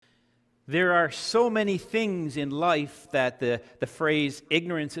There are so many things in life that the phrase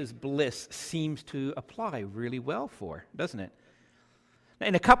ignorance is bliss seems to apply really well for, doesn't it?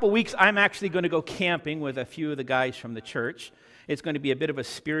 In a couple weeks, I'm actually going to go camping with a few of the guys from the church. It's going to be a bit of a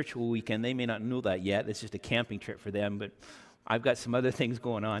spiritual weekend. They may not know that yet. It's just a camping trip for them, but I've got some other things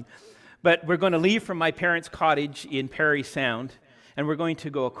going on. But we're going to leave from my parents' cottage in Parry Sound, and we're going to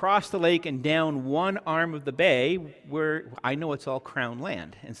go across the lake and down one arm of the bay where I know it's all Crown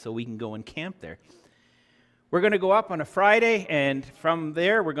land, and so we can go and camp there. We're going to go up on a Friday, and from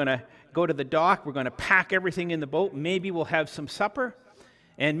there we're going to go to the dock. We're going to pack everything in the boat. Maybe we'll have some supper,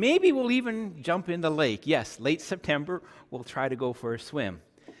 and maybe we'll even jump in the lake. Yes, late September, we'll try to go for a swim.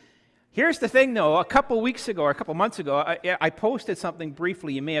 Here's the thing, though. A couple weeks ago, or a couple months ago, I posted something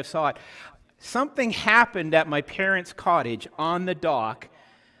briefly. You may have saw it. Something happened at my parents' cottage on the dock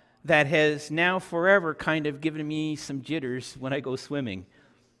that has now forever kind of given me some jitters when I go swimming.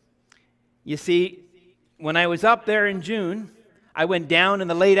 You see, when I was up there in June, I went down in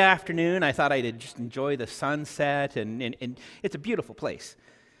the late afternoon. I thought I'd just enjoy the sunset, and it's a beautiful place.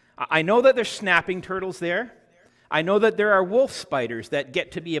 I know that there's snapping turtles there. I know that there are wolf spiders that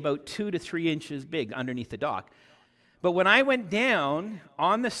get to be about 2 to 3 inches big underneath the dock. But when I went down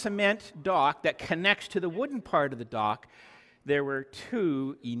on the cement dock that connects to the wooden part of the dock, there were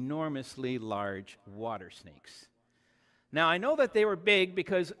 2 enormously large water snakes. Now, I know that they were big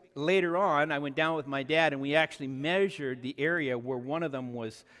because later on I went down with my dad and we actually measured the area where one of them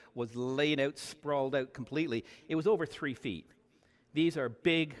was laid out, sprawled out completely. It was over 3 feet. These are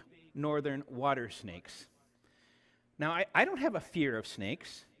big northern water snakes. Now, I don't have a fear of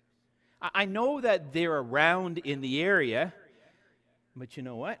snakes. I know that they're around in the area, but you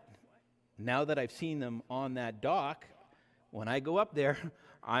know what? Now that I've seen them on that dock, when I go up there,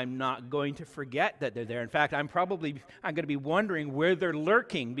 I'm not going to forget that they're there. In fact, I'm going to be wondering where they're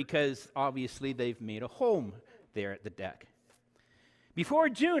lurking because obviously they've made a home there at the deck. Before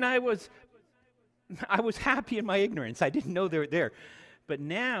June, I was happy in my ignorance. I didn't know they were there. But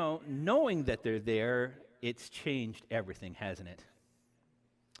now, knowing that they're there, it's changed everything, hasn't it?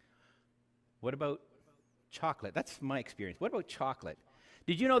 What about chocolate? That's my experience. What about chocolate?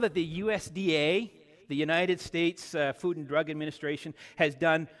 Did you know that the USDA, the United States Food and Drug Administration, has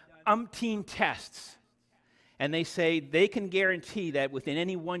done umpteen tests? And they say they can guarantee that within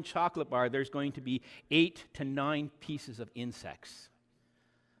any one chocolate bar, there's going to be 8 to 9 pieces of insects.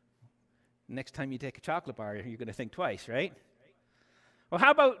 Next time you take a chocolate bar, you're going to think twice, right? Well, how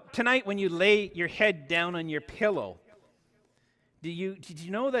about tonight when you lay your head down on your pillow? Did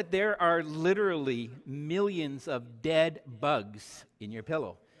you know that there are literally millions of dead bugs in your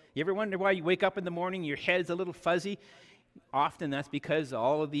pillow? You ever wonder why you wake up in the morning, your head's a little fuzzy? Often that's because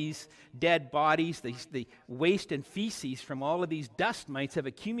all of these dead bodies, the waste and feces from all of these dust mites have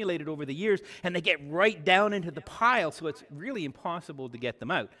accumulated over the years, and they get right down into the pile, so it's really impossible to get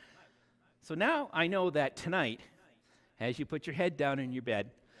them out. So now I know that tonight, as you put your head down in your bed,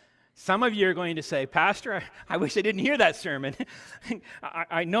 some of you are going to say, Pastor, I wish I didn't hear that sermon.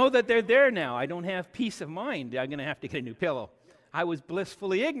 I know that they're there now. I don't have peace of mind. I'm going to have to get a new pillow. I was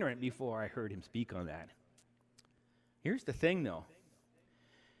blissfully ignorant before I heard him speak on that. Here's the thing, though.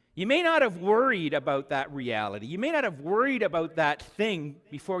 You may not have worried about that reality. You may not have worried about that thing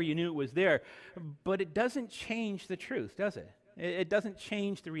before you knew it was there, but it doesn't change the truth, does it? It doesn't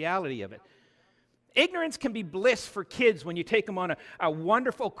change the reality of it. Ignorance can be bliss for kids when you take them on a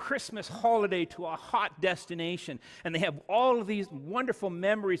wonderful Christmas holiday to a hot destination, and they have all of these wonderful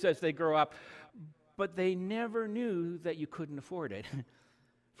memories as they grow up, but they never knew that you couldn't afford it.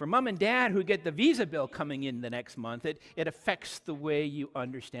 For mom and dad who get the visa bill coming in the next month, it affects the way you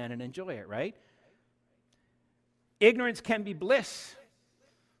understand and enjoy it, right? Ignorance can be bliss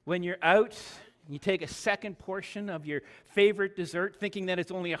when you're out, you take a second portion of your favorite dessert thinking that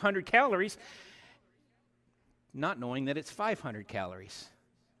it's only 100 calories, not knowing that it's 500 calories.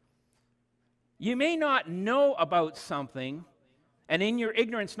 You may not know about something and in your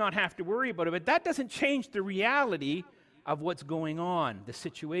ignorance not have to worry about it, but that doesn't change the reality of what's going on, the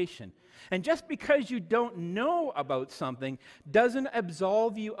situation. And just because you don't know about something doesn't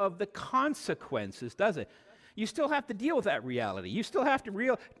absolve you of the consequences, does it? You still have to deal with that reality. You still have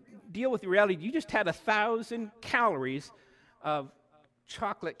to deal with the reality. You just had 1,000 calories of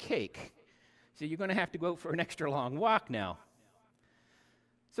chocolate cake. So you're going to have to go out for an extra long walk now.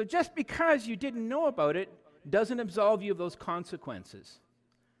 So just because you didn't know about it doesn't absolve you of those consequences.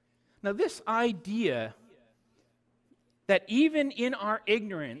 Now, this idea that even in our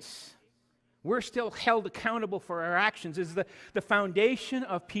ignorance, We're still held accountable for our actions is the foundation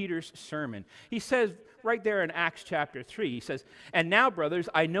of Peter's sermon. He says right there in Acts chapter 3, he says, "And now, brothers,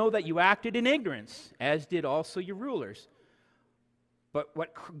 I know that you acted in ignorance, as did also your rulers. But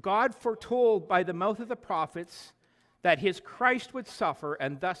what God foretold by the mouth of the prophets, that his Christ would suffer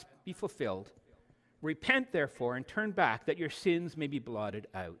and thus be fulfilled. Repent, therefore, and turn back, that your sins may be blotted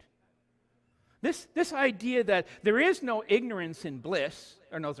out." This idea that there is no ignorance in bliss,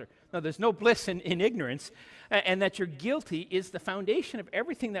 or there's no bliss in ignorance, and that you're guilty is the foundation of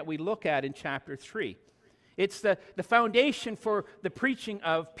everything that we look at in chapter 3. It's the foundation for the preaching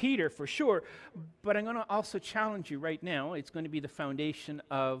of Peter, for sure, but I'm going to also challenge you right now. It's going to be the foundation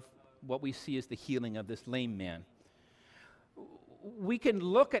of what we see as the healing of this lame man. We can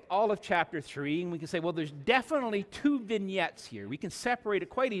look at all of chapter 3 and we can say, well, there's definitely two vignettes here. We can separate it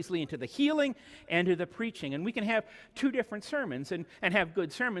quite easily into the healing and to the preaching. And we can have two different sermons and have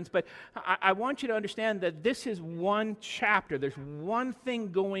good sermons. But I want you to understand that this is one chapter. There's one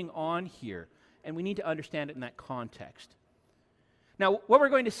thing going on here. And we need to understand it in that context. Now, what we're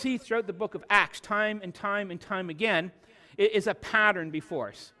going to see throughout the book of Acts, time and time and time again, is a pattern before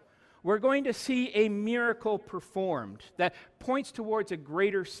us. We're going to see a miracle performed that points towards a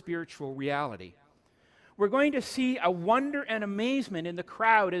greater spiritual reality. We're going to see a wonder and amazement in the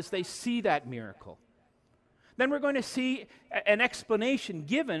crowd as they see that miracle. Then we're going to see an explanation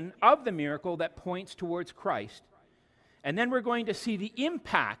given of the miracle that points towards Christ. And then we're going to see the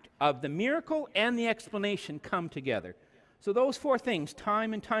impact of the miracle and the explanation come together. So those four things,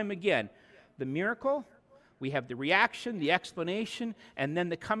 time and time again, the miracle, we have the reaction, the explanation, and then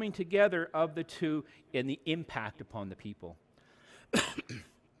the coming together of the two and the impact upon the people.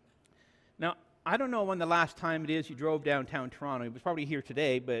 Now, I don't know when the last time it is you drove downtown Toronto. It was probably here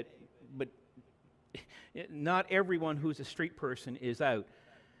today, but not everyone who's a street person is out.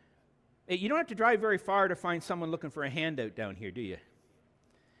 You don't have to drive very far to find someone looking for a handout down here, do you?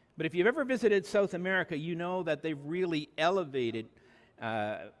 But if you've ever visited South America, you know that they've really elevated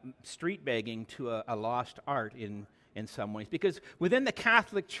street begging to a lost art in some ways. Because within the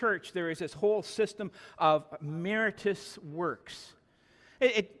Catholic Church, there is this whole system of meritorious works.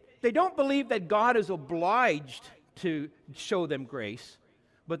 They don't believe that God is obliged to show them grace,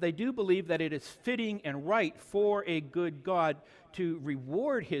 but they do believe that it is fitting and right for a good God to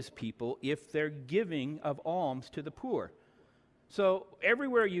reward his people if they're giving of alms to the poor. So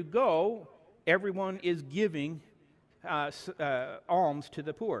everywhere you go, everyone is giving alms to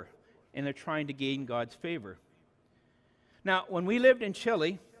the poor, and they're trying to gain God's favor. Now, when we lived in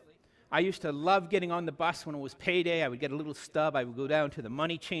Chile, I used to love getting on the bus when it was payday. I would get a little stub. I would go down to the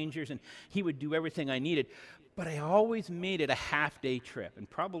money changers, and he would do everything I needed. But I always made it a half-day trip, and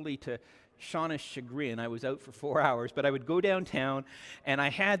probably to Shauna's chagrin, I was out for 4 hours, but I would go downtown, and I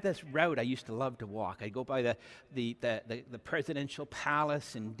had this route I used to love to walk. I'd go by the presidential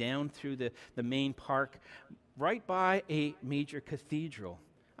palace and down through the main park, right by a major cathedral.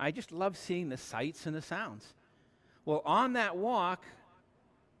 I just love seeing the sights and the sounds. Well, on that walk,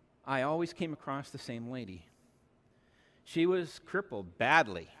 I always came across the same lady. She was crippled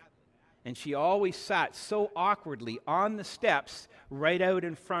badly, and she always sat so awkwardly on the steps right out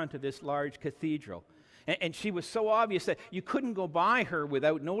in front of this large cathedral. And she was so obvious that you couldn't go by her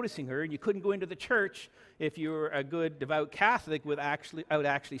without noticing her, and you couldn't go into the church if you were a good, devout Catholic without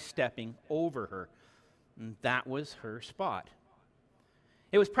actually stepping over her. And that was her spot.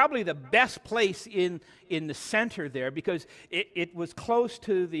 It was probably the best place in the center there because it was close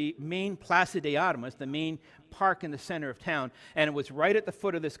to the main Plaza de Armas, the main park in the center of town, and it was right at the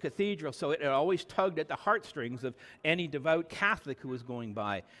foot of this cathedral, so it always tugged at the heartstrings of any devout Catholic who was going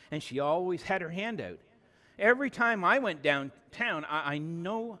by, and she always had her hand out. Every time I went downtown, I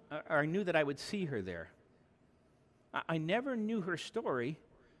knew that I would see her there. I never knew her story,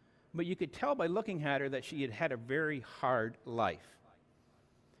 but you could tell by looking at her that she had had a very hard life.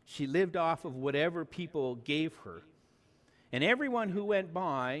 She lived off of whatever people gave her. And everyone who went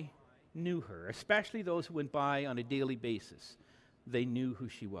by knew her, especially those who went by on a daily basis. They knew who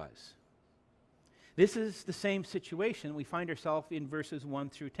she was. This is the same situation we find ourselves in verses 1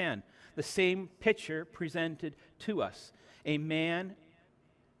 through 10. The same picture presented to us. A man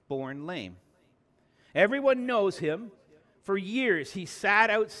born lame. Everyone knows him. For years he sat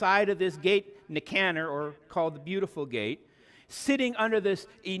outside of this gate, Nicanor, or called the Beautiful Gate, sitting under this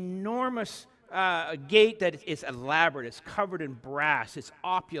enormous gate that is elaborate. It's covered in brass. It's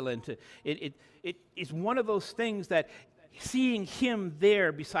opulent. It is one of those things that seeing him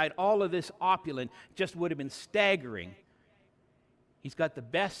there beside all of this opulent just would have been staggering. He's got the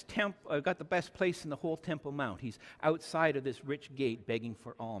best place in the whole Temple Mount. He's outside of this rich gate begging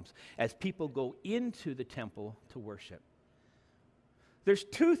for alms as people go into the temple to worship. There's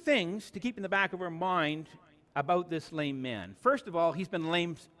two things to keep in the back of our mind about this lame man. First of all, he's been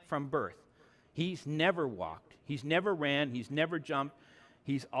lame from birth. He's never walked. He's never ran. He's never jumped.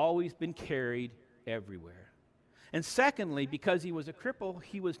 He's always been carried everywhere. And secondly, because he was a cripple,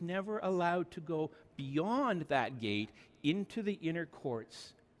 he was never allowed to go beyond that gate into the inner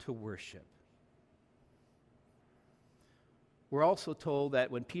courts to worship. We're also told that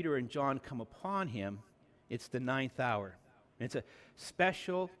when Peter and John come upon him, it's the 9th hour. It's a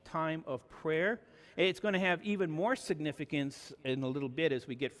special time of prayer. It's going to have even more significance in a little bit as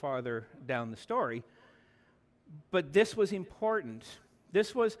we get farther down the story. But this was important.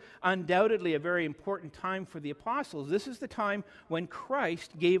 This was undoubtedly a very important time for the apostles. This is the time when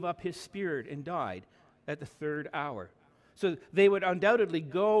Christ gave up his spirit and died at the 3rd hour. So they would undoubtedly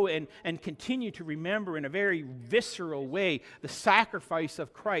go and continue to remember in a very visceral way the sacrifice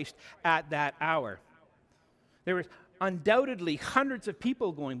of Christ at that hour. There was undoubtedly hundreds of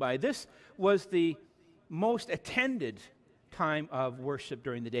people going by. This was the most attended time of worship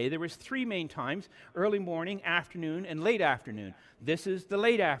during the day. There was 3 main times: early morning, afternoon, and late afternoon. This is the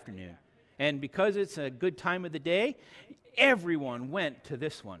late afternoon. And because it's a good time of the day, everyone went to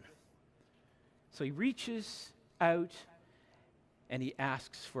this one. So he reaches out and he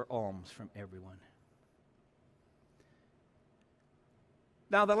asks for alms from everyone.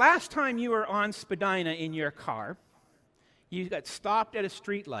 Now, the last time you were on Spadina in your car, you got stopped at a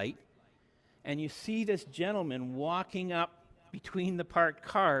street light, and you see this gentleman walking up between the parked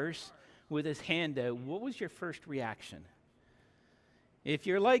cars with his hand out. What was your first reaction? If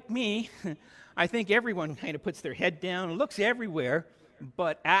you're like me, I think everyone kind of puts their head down, looks everywhere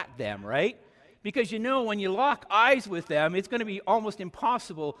but at them, right? Because you know when you lock eyes with them, it's going to be almost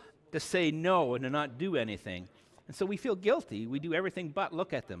impossible to say no and to not do anything. And so we feel guilty. We do everything but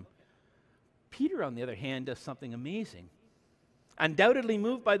look at them. Peter, on the other hand, does something amazing. Undoubtedly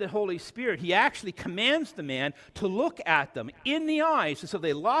moved by the Holy Spirit, he actually commands the man to look at them in the eyes. And so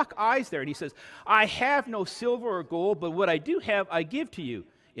they lock eyes there, and he says, I have no silver or gold, but what I do have I give to you.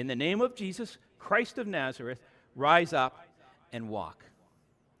 In the name of Jesus, Christ of Nazareth, rise up and walk.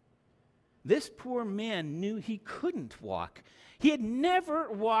 This poor man knew he couldn't walk. He had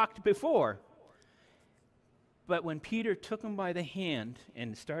never walked before. But when Peter took him by the hand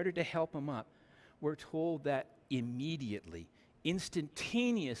and started to help him up, we're told that immediately,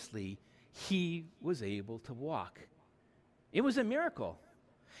 instantaneously, he was able to walk. It was a miracle.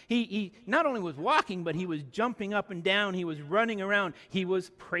 He not only was walking, but he was jumping up and down. He was running around. He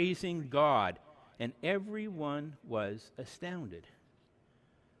was praising God. And everyone was astounded.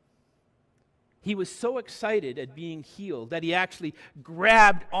 He was so excited at being healed that he actually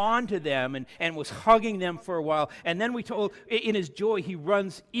grabbed onto them and was hugging them for a while. And then we told, in his joy, he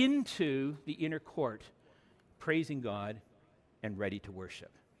runs into the inner court, praising God and ready to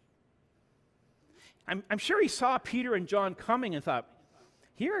worship. I'm sure he saw Peter and John coming and thought,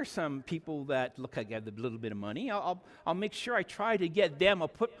 here are some people that look like I have a little bit of money. I'll make sure I try to get them. I'll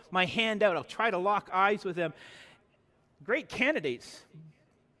put my hand out. I'll try to lock eyes with them. Great candidates.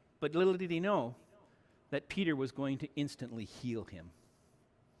 But little did he know that Peter was going to instantly heal him.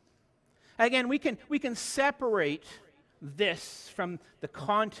 Again, we can separate this from the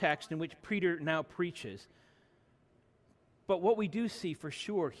context in which Peter now preaches. But what we do see for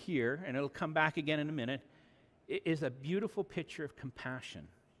sure here, and it'll come back again in a minute, is a beautiful picture of compassion.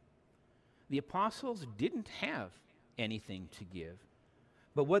 The apostles didn't have anything to give,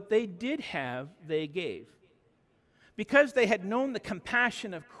 but what they did have, they gave. Because they had known the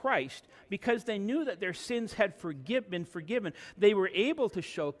compassion of Christ, because they knew that their sins had been forgiven, they were able to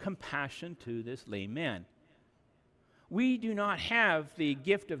show compassion to this lame man. We do not have the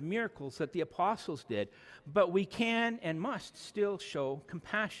gift of miracles that the apostles did, but we can and must still show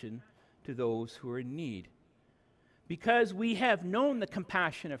compassion to those who are in need. Because we have known the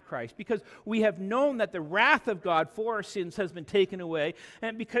compassion of Christ, because we have known that the wrath of God for our sins has been taken away,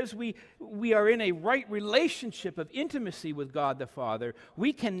 and because we are in a right relationship of intimacy with God the Father,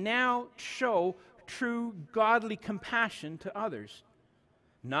 we can now show true godly compassion to others.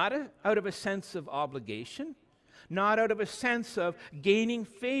 Not out of a sense of obligation, not out of a sense of gaining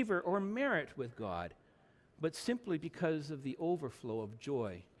favor or merit with God, but simply because of the overflow of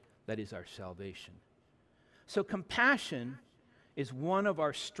joy that is our salvation. So compassion is one of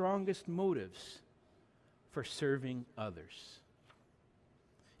our strongest motives for serving others.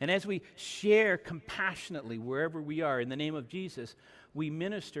 And as we share compassionately wherever we are in the name of Jesus, we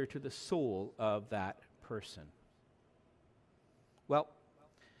minister to the soul of that person. Well,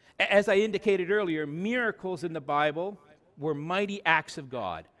 as I indicated earlier, miracles in the Bible were mighty acts of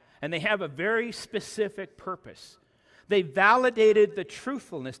God, and they have a very specific purpose. They validated the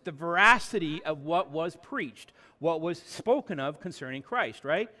truthfulness, the veracity of what was preached, what was spoken of concerning Christ,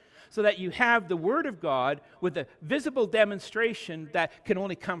 right? So that you have the Word of God with a visible demonstration that can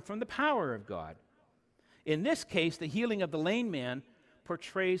only come from the power of God. In this case, the healing of the lame man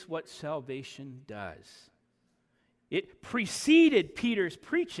portrays what salvation does. It preceded Peter's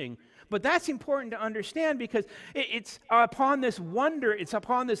preaching, but that's important to understand because it's upon this wonder, it's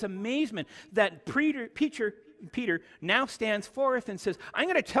upon this amazement that Peter now stands forth and says, I'm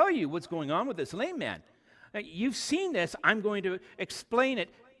going to tell you what's going on with this lame man. You've seen this. I'm going to explain it.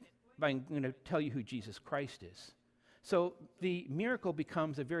 I'm going to tell you who Jesus Christ is. So the miracle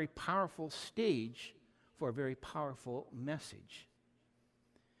becomes a very powerful stage for a very powerful message.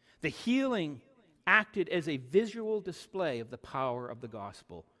 The healing acted as a visual display of the power of the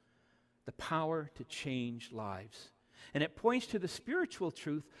gospel, the power to change lives. And it points to the spiritual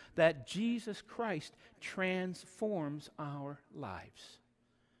truth that Jesus Christ transforms our lives.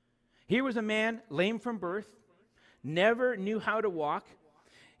 Here was a man lame from birth, never knew how to walk.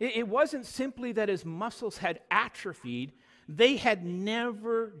 It wasn't simply that his muscles had atrophied, they had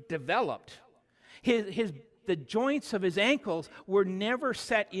never developed. The joints of his ankles were never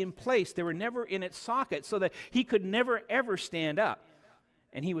set in place. They were never in its socket so that he could never ever stand up.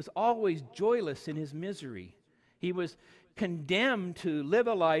 And he was always joyless in his misery. He was condemned to live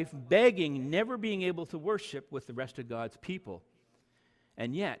a life begging, never being able to worship with the rest of God's people.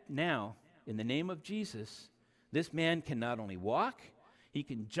 And yet, now, in the name of Jesus, this man can not only walk, he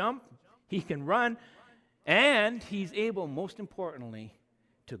can jump, he can run, and he's able, most importantly,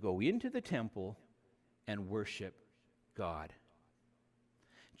 to go into the temple and worship God.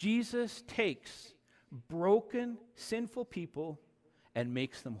 Jesus takes broken, sinful people and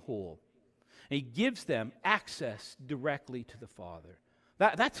makes them whole. And he gives them access directly to the Father.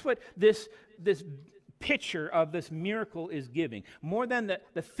 That's what this picture of this miracle is giving. More than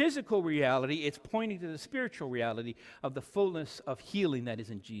the physical reality, it's pointing to the spiritual reality of the fullness of healing that is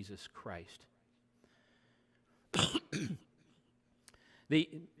in Jesus Christ. The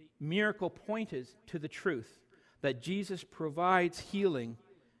miracle pointed to the truth that Jesus provides healing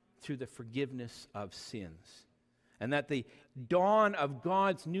through the forgiveness of sins, and that the dawn of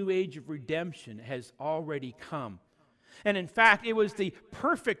God's new age of redemption has already come. And in fact, it was the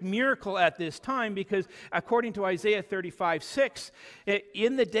perfect miracle at this time because according to Isaiah 35:6,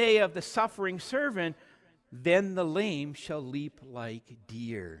 in the day of the suffering servant, then the lame shall leap like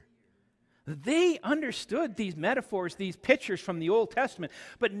deer. They understood these metaphors, these pictures from the Old Testament,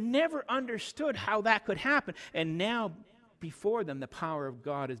 but never understood how that could happen. And now, before them, the power of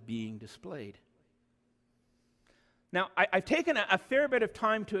God is being displayed. Now, I've taken a fair bit of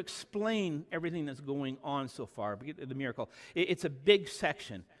time to explain everything that's going on so far, the miracle. It's a big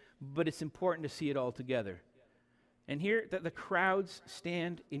section, but it's important to see it all together. And here, the crowds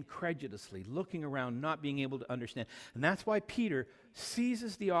stand incredulously, looking around, not being able to understand. And that's why Peter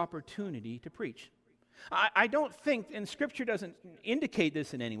seizes the opportunity to preach. I don't think, and Scripture doesn't indicate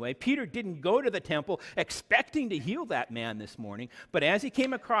this in any way, Peter didn't go to the temple expecting to heal that man this morning, but as he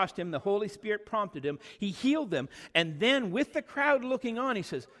came across him, the Holy Spirit prompted him, he healed them, and then with the crowd looking on, he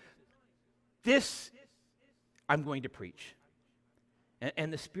says, this I'm going to preach.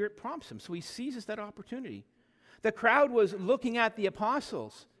 And the Spirit prompts him, so he seizes that opportunity. The crowd was looking at the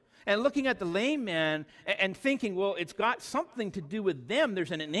apostles and looking at the lame man and thinking, well, it's got something to do with them.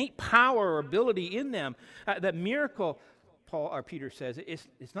 There's an innate power or ability in them. That miracle, Peter says,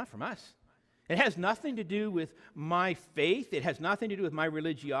 it's not from us. It has nothing to do with my faith. It has nothing to do with my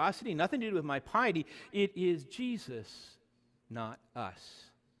religiosity, nothing to do with my piety. It is Jesus, not us.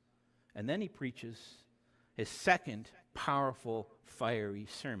 And then he preaches his second powerful, fiery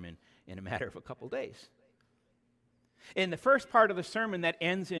sermon in a matter of a couple days. In the first part of the sermon that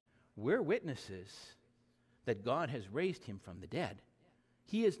ends in, we're witnesses that God has raised him from the dead.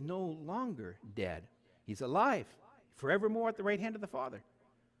 He is no longer dead. He's alive, forevermore at the right hand of the Father.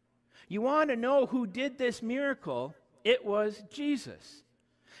 You want to know who did this miracle? It was Jesus.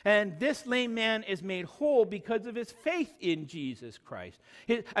 And this lame man is made whole because of his faith in Jesus Christ.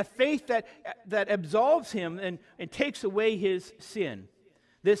 A faith that absolves him and takes away his sin.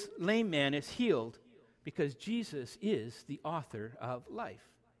 This lame man is healed because Jesus is the author of life.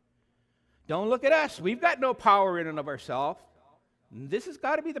 Don't look at us. We've got no power in and of ourselves. This has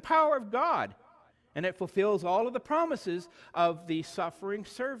got to be the power of God. And it fulfills all of the promises of the suffering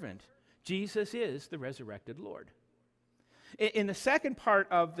servant. Jesus is the resurrected Lord. In the second part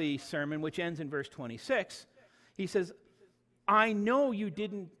of the sermon, which ends in verse 26, he says, I know you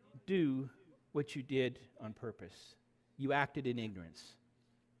didn't do what you did on purpose. You acted in ignorance.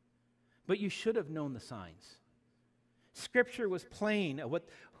 But you should have known the signs. Scripture was plain of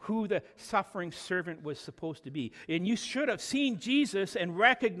who the suffering servant was supposed to be. And you should have seen Jesus and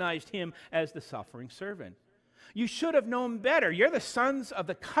recognized him as the suffering servant. You should have known better. You're the sons of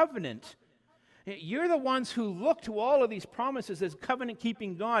the covenant. You're the ones who look to all of these promises as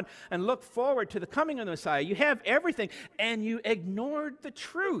covenant-keeping God and look forward to the coming of the Messiah. You have everything, and you ignored the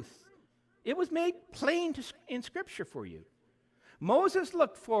truth. It was made plain in Scripture for you. Moses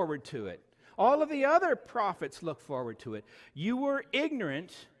looked forward to it. All of the other prophets looked forward to it. You were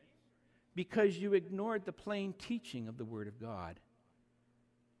ignorant because you ignored the plain teaching of the Word of God.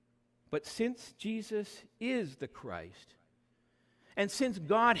 But since Jesus is the Christ, and since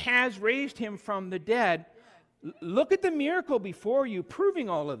God has raised him from the dead, look at the miracle before you proving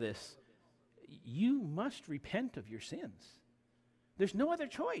all of this. You must repent of your sins. There's no other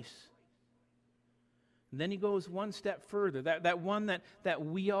choice. And then he goes one step further, that one that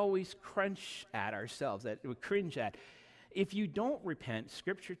we always crunch at ourselves, that we cringe at. If you don't repent,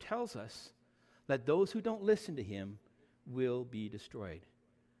 Scripture tells us that those who don't listen to him will be destroyed.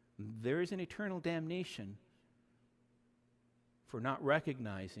 There is an eternal damnation for not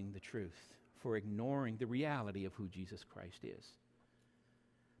recognizing the truth, for ignoring the reality of who Jesus Christ is.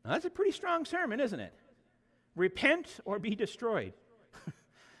 Now, that's a pretty strong sermon, isn't it? Repent or be destroyed.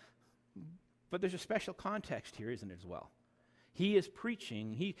 But there's a special context here, isn't it, as well? He is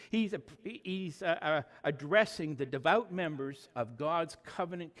preaching, he's addressing the devout members of God's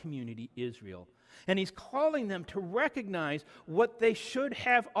covenant community, Israel. And he's calling them to recognize what they should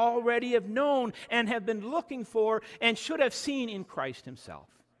have already have known and have been looking for and should have seen in Christ himself.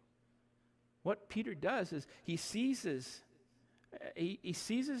 What Peter does is he seizes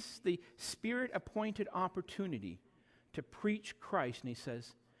the Spirit-appointed opportunity to preach Christ, and he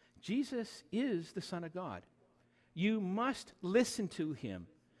says, Jesus is the Son of God. You must listen to him,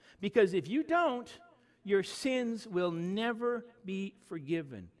 because if you don't, your sins will never be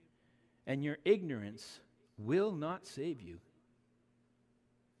forgiven, and your ignorance will not save you.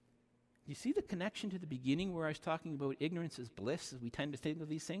 You see the connection to the beginning where I was talking about ignorance is bliss, as we tend to think of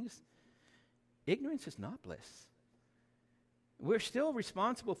these things? Ignorance is not bliss. We're still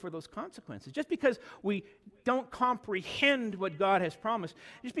responsible for those consequences. Just because we don't comprehend what God has promised,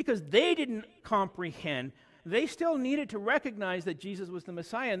 just because they didn't comprehend, they still needed to recognize that Jesus was the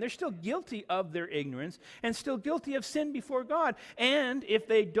Messiah, and they're still guilty of their ignorance and still guilty of sin before God. And if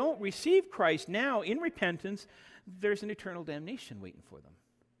they don't receive Christ now in repentance, there's an eternal damnation waiting for them.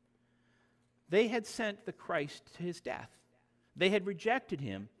 They had sent the Christ to his death. They had rejected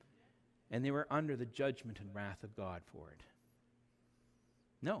him, and they were under the judgment and wrath of God for it.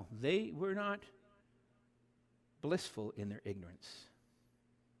 No, they were not blissful in their ignorance.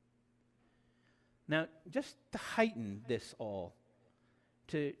 Now, just to heighten this all,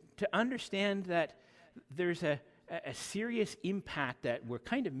 to understand that there's a serious impact that we're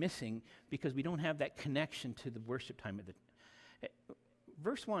kind of missing because we don't have that connection to the worship time.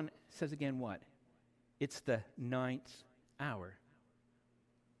 Verse 1 says again what? It's the 9th hour.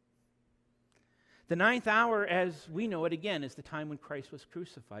 The 9th hour, as we know it, again, is the time when Christ was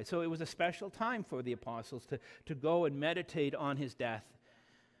crucified. So it was a special time for the apostles to go and meditate on his death.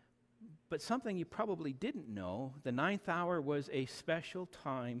 But something you probably didn't know, the 9th hour was a special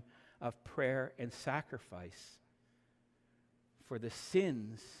time of prayer and sacrifice for the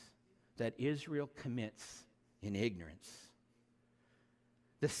sins that Israel commits in ignorance.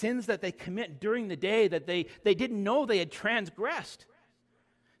 The sins that they commit during the day that they didn't know they had transgressed.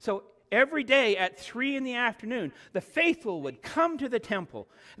 So every day at 3 p.m, the faithful would come to the temple.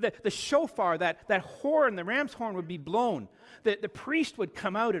 The shofar, that horn, the ram's horn would be blown. The priest would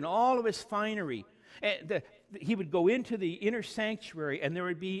come out in all of his finery. He would go into the inner sanctuary, and there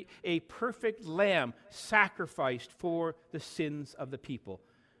would be a perfect lamb sacrificed for the sins of the people.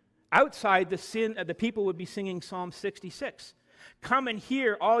 Outside, the people would be singing Psalm 66. Come and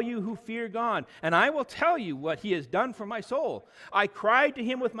hear, all you who fear God, and I will tell you what he has done for my soul. I cried to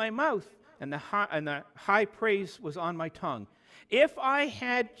him with my mouth, and the high praise was on my tongue. If I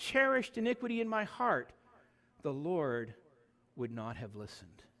had cherished iniquity in my heart, the Lord would not have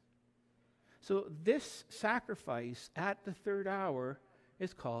listened. So this sacrifice at the 3rd hour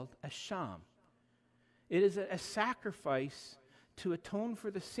is called a sham. It is a sacrifice to atone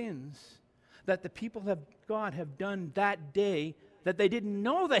for the sins that the people of God have done that day that they didn't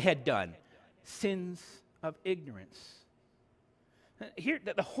know they had done. Sins of ignorance. Here,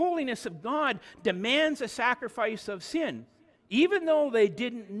 the holiness of God demands a sacrifice of sin, even though they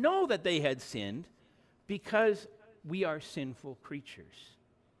didn't know that they had sinned, because we are sinful creatures.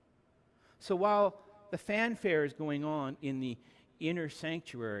 So while the fanfare is going on in the inner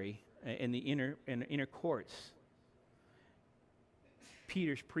sanctuary, in the inner courts,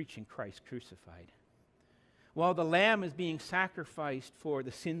 Peter's preaching Christ crucified. While the lamb is being sacrificed for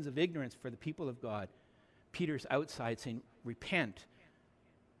the sins of ignorance for the people of God, Peter's outside saying, repent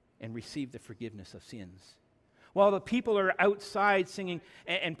and receive the forgiveness of sins. While the people are outside singing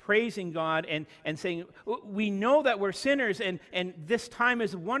and praising God and saying, we know that we're sinners and this time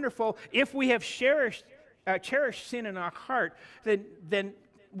is wonderful. If we have cherished sin in our heart, then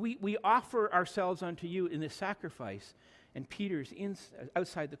we offer ourselves unto you in this sacrifice. And Peter's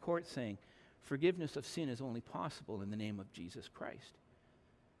outside the court saying, forgiveness of sin is only possible in the name of Jesus Christ.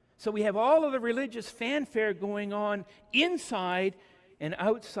 So we have all of the religious fanfare going on inside, and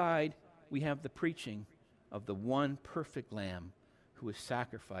outside we have the preaching of the one perfect Lamb who was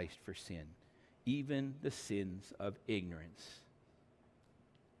sacrificed for sin, even the sins of ignorance.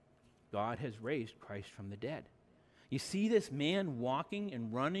 God has raised Christ from the dead. You see this man walking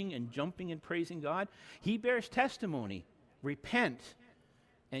and running and jumping and praising God? He bears testimony. Repent,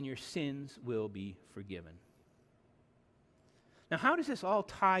 and your sins will be forgiven. Now, how does this all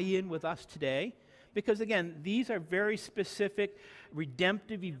tie in with us today? Because, again, these are very specific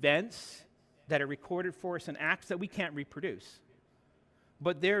redemptive events that are recorded for us in Acts that we can't reproduce.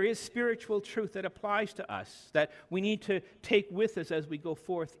 But there is spiritual truth that applies to us that we need to take with us as we go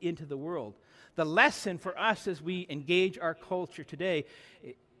forth into the world. The lesson for us as we engage our culture today,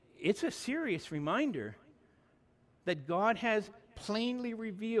 it's a serious reminder that God has plainly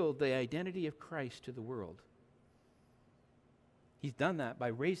revealed the identity of Christ to the world. He's done that by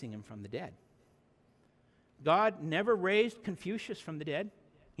raising him from the dead. God never raised Confucius from the dead.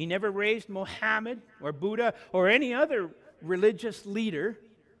 He never raised Mohammed or Buddha or any other religious leader.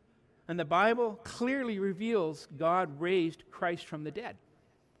 And the Bible clearly reveals God raised Christ from the dead.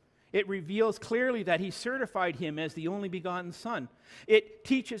 It reveals clearly that he certified him as the only begotten Son. It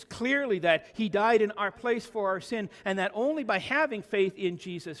teaches clearly that he died in our place for our sin, and that only by having faith in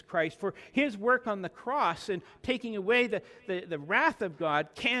Jesus Christ, for his work on the cross and taking away the wrath of God,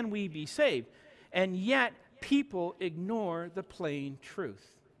 can we be saved. And yet, people ignore the plain truth.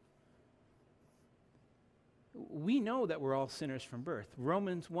 We know that we're all sinners from birth.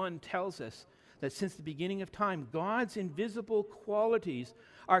 Romans 1 tells us that since the beginning of time, God's invisible qualities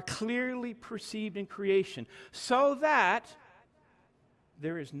are clearly perceived in creation, so that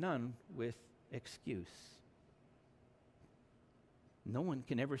there is none with excuse. No one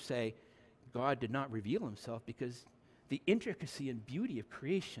can ever say God did not reveal himself, because the intricacy and beauty of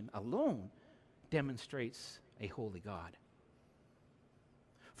creation alone demonstrates a holy God.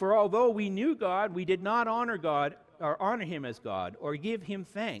 For although we knew God, we did not honor God or honor him as God or give him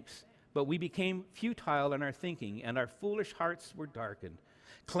thanks, but we became futile in our thinking, and our foolish hearts were darkened.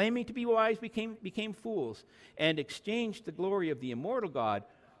 Claiming to be wise, became fools, and exchanged the glory of the immortal God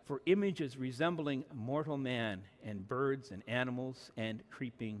for images resembling mortal man and birds and animals and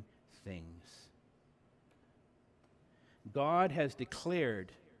creeping things. God has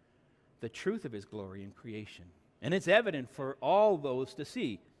declared the truth of his glory in creation, and it's evident for all those to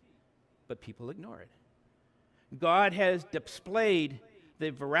see, but people ignore it. God has displayed the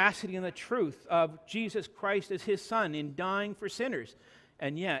veracity and the truth of Jesus Christ as his Son in dying for sinners,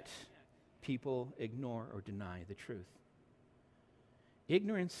 and yet people ignore or deny the truth.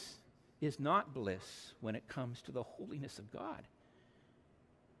 Ignorance is not bliss when it comes to the holiness of God,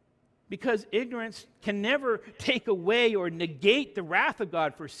 because ignorance can never take away or negate the wrath of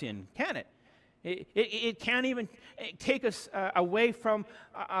God for sin, can it? It can't even take us away from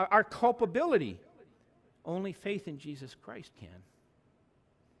our culpability. Only faith in Jesus Christ can.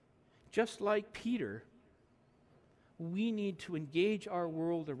 Just like Peter, we need to engage our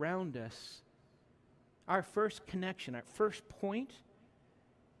world around us. Our first connection, our first point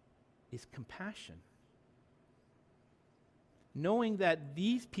is compassion. Knowing that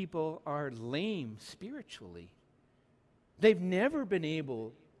these people are lame spiritually. They've never been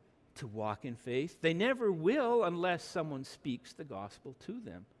able to walk in faith. They never will unless someone speaks the gospel to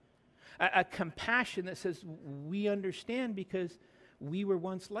them. A compassion that says, we understand because we were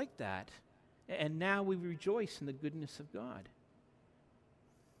once like that, and now we rejoice in the goodness of God.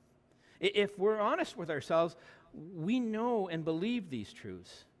 If we're honest with ourselves, we know and believe these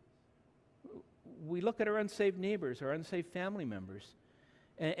truths. We look at our unsaved neighbors, our unsaved family members,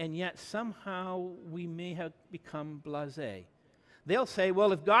 and yet somehow we may have become blasé. They'll say,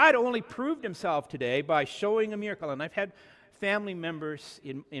 well, if God only proved himself today by showing a miracle, and I've had family members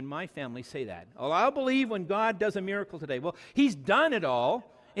in my family say that. Oh, I'll believe when God does a miracle today. Well, he's done it all,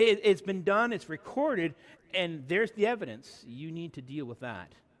 It's been done, it's recorded, and there's the evidence. You need to deal with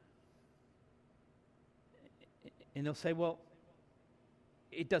that. And they'll say, well,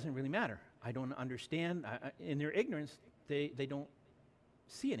 it doesn't really matter. I don't understand. In their ignorance, they don't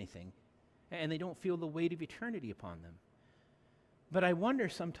see anything, and they don't feel the weight of eternity upon them. But I wonder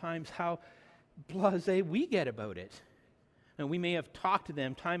sometimes how blasé we get about it. And we may have talked to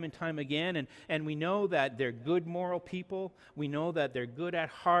them time and time again, and we know that they're good moral people. We know that they're good at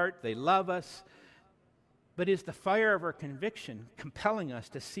heart. They love us. But is the fire of our conviction compelling us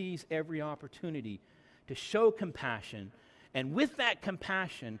to seize every opportunity to show compassion, and with that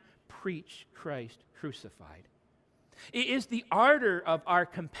compassion, preach Christ crucified? It is the ardor of our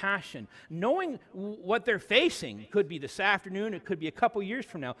compassion, knowing what they're facing. Could be this afternoon, it could be a couple years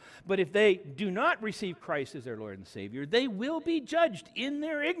from now. But if they do not receive Christ as their Lord and Savior, they will be judged in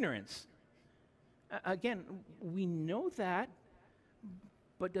their ignorance. Again, we know that,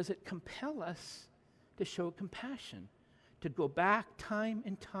 but does it compel us to show compassion, to go back time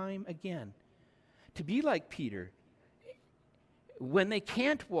and time again, to be like Peter when they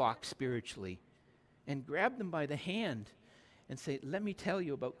can't walk spiritually, and grab them by the hand and say, let me tell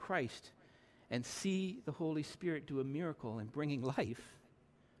you about Christ, and see the Holy Spirit do a miracle in bringing life?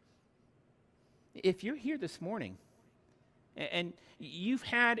 If you're here this morning and you've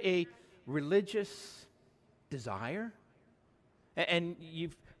had a religious desire and you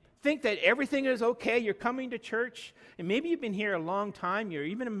think that everything is okay, you're coming to church, and maybe you've been here a long time, you're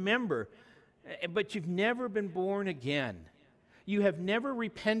even a member, but you've never been born again. You have never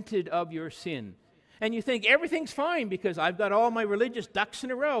repented of your sin. And you think everything's fine because I've got all my religious ducks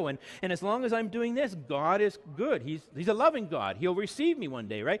in a row, and as long as I'm doing this, God is good. He's a loving God. He'll receive me one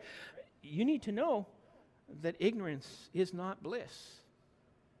day, right? You need to know that ignorance is not bliss.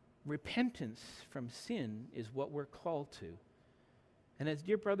 Repentance from sin is what we're called to. And as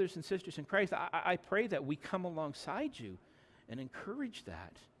dear brothers and sisters in Christ, I pray that we come alongside you and encourage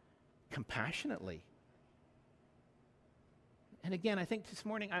that compassionately. And again, I think this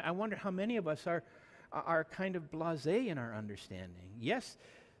morning, I wonder how many of us are kind of blasé in our understanding. Yes,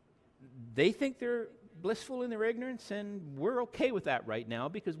 they think they're blissful in their ignorance, and we're okay with that right now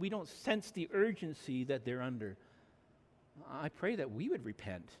because we don't sense the urgency that they're under. I pray that we would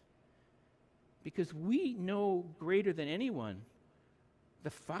repent, because we know greater than anyone the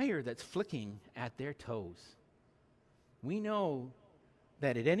fire that's flicking at their toes. We know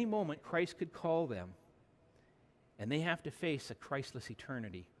that at any moment Christ could call them, and they have to face a Christless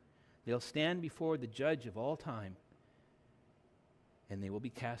eternity. They'll stand before the judge of all time, and they will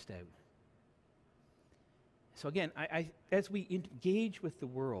be cast out. So again, as we engage with the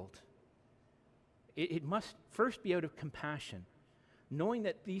world, it must first be out of compassion, knowing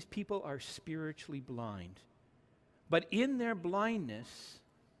that these people are spiritually blind. But in their blindness,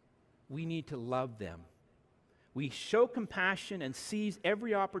 we need to love them. We show compassion and seize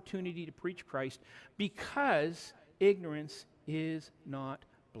every opportunity to preach Christ, because ignorance is not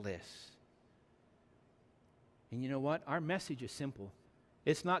bliss. And you know what? Our message is simple.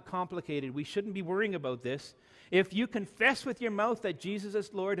 It's not complicated. We shouldn't be worrying about this. If you confess with your mouth that Jesus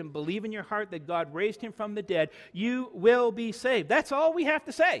is Lord and believe in your heart that God raised him from the dead, you will be saved. That's all we have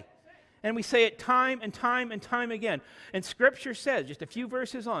to say. And we say it time and time and time again. And Scripture says, just a few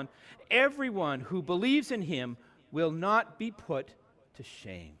verses on, everyone who believes in him will not be put to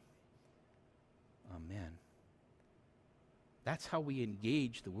shame. Amen. That's how we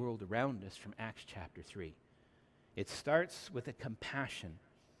engage the world around us from Acts chapter 3. It starts with a compassion,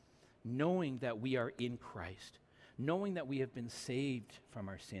 knowing that we are in Christ, knowing that we have been saved from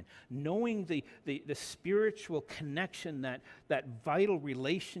our sin, knowing the spiritual connection, that vital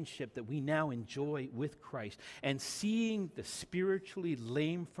relationship that we now enjoy with Christ, and seeing the spiritually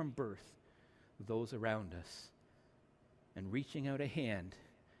lame from birth, those around us, and reaching out a hand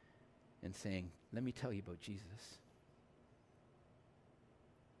and saying, let me tell you about Jesus.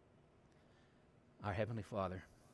 Our Heavenly Father,